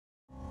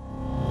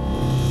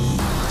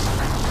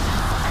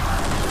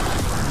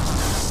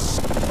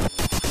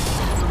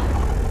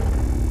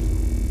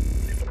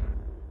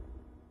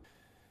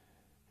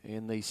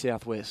the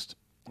southwest.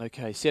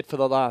 Okay, set for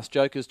the last.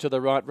 Jokers to the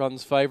right,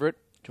 runs favourite.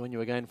 Join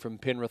you again from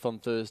Penrith on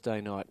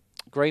Thursday night.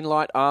 Green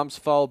light, arms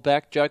fold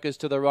back. Jokers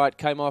to the right,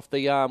 came off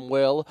the arm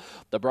well.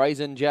 The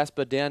Brazen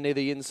Jasper down near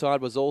the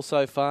inside was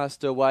also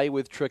fast away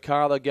with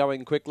Tricala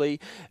going quickly.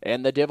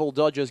 And the Devil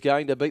Dodger's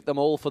going to beat them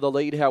all for the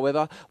lead,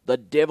 however. The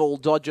Devil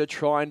Dodger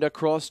trying to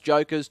cross.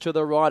 Jokers to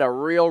the right, a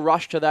real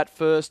rush to that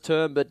first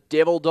turn, but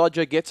Devil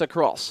Dodger gets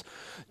across.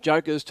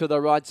 Jokers to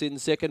the right's in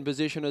second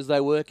position as they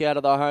work out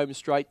of the home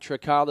straight.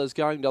 Tricala's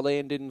going to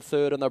land in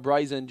third and the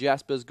Brazen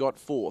Jasper's got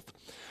fourth.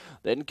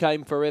 Then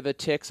came Forever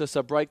Texas,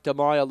 a break to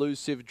My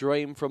Elusive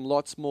Dream from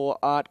Lots More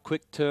Art,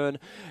 Quick Turn,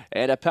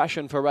 and A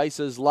Passion for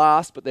Races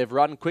last, but they've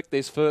run quick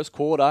this first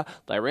quarter.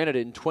 They ran it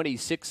in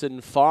 26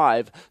 and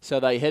 5,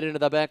 so they head into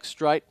the back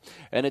straight,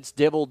 and it's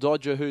Devil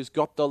Dodger who's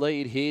got the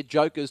lead here.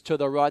 Jokers to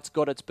the right's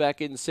got its back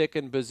in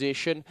second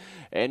position,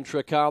 and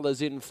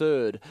Tricala's in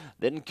third.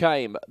 Then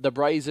came the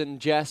Brazen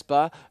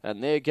Jasper,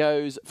 and there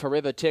goes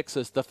Forever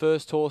Texas, the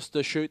first horse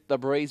to shoot the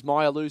breeze.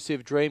 My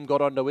Elusive Dream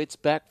got onto its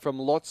back from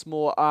Lots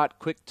More Art,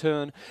 Quick Turn,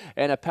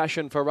 and A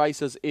Passion for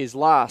Races is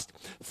last.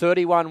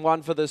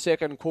 31-1 for the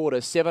second quarter,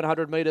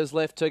 700 metres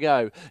left to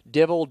go.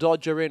 Devil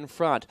Dodger in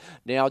front.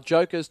 Now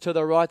Jokers to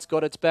the right's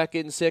got its back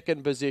in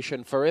second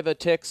position. Forever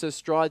Texas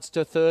strides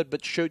to third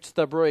but shoots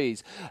the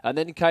breeze. And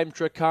then came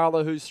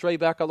Tricala, who's three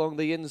back along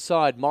the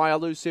inside. My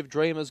Elusive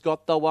Dream has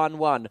got the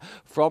 1-1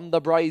 from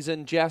the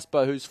Brazen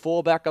Jasper, who's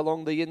four back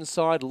along the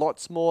inside.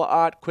 Lots More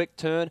Art, Quick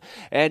Turn,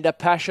 and A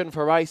Passion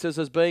for Races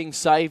is being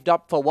saved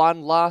up for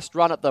one last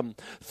run at them.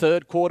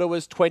 Third quarter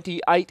was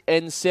 28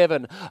 and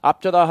 7.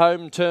 Up to the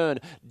home turn.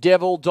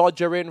 Devil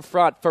Dodger in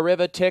front.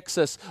 Forever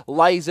Texas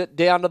lays it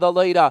down to the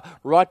leader.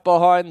 Right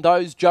behind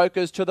those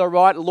Jokers to the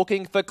right,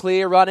 looking for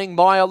clear running.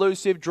 My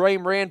Elusive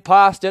Dream ran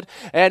past it,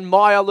 and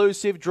My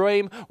Elusive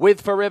Dream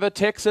with Forever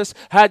Texas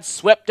had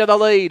swept to the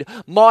lead.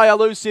 My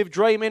Elusive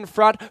Dream in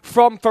front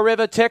from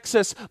Forever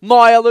Texas.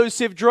 My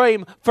Elusive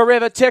Dream,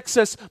 Forever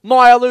Texas.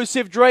 My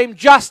Elusive Dream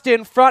just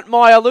in front.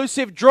 My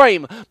Elusive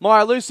Dream.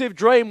 My Elusive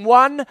Dream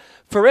won.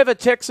 Forever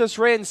Texas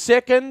ran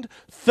second.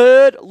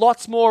 Third,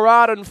 Lots More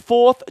Art, and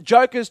fourth.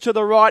 Jokers to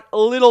the right, a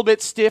little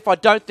bit stiff. I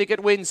don't think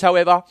it wins,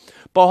 however.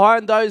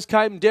 Behind those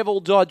came Devil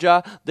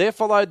Dodger. They're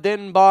followed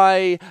then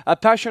by A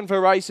Passion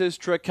for Races,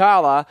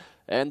 Tricala.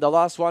 And the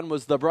last one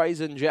was the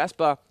Brazen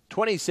Jasper,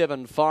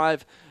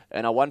 27.5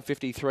 and a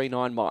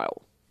 153.9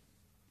 mile.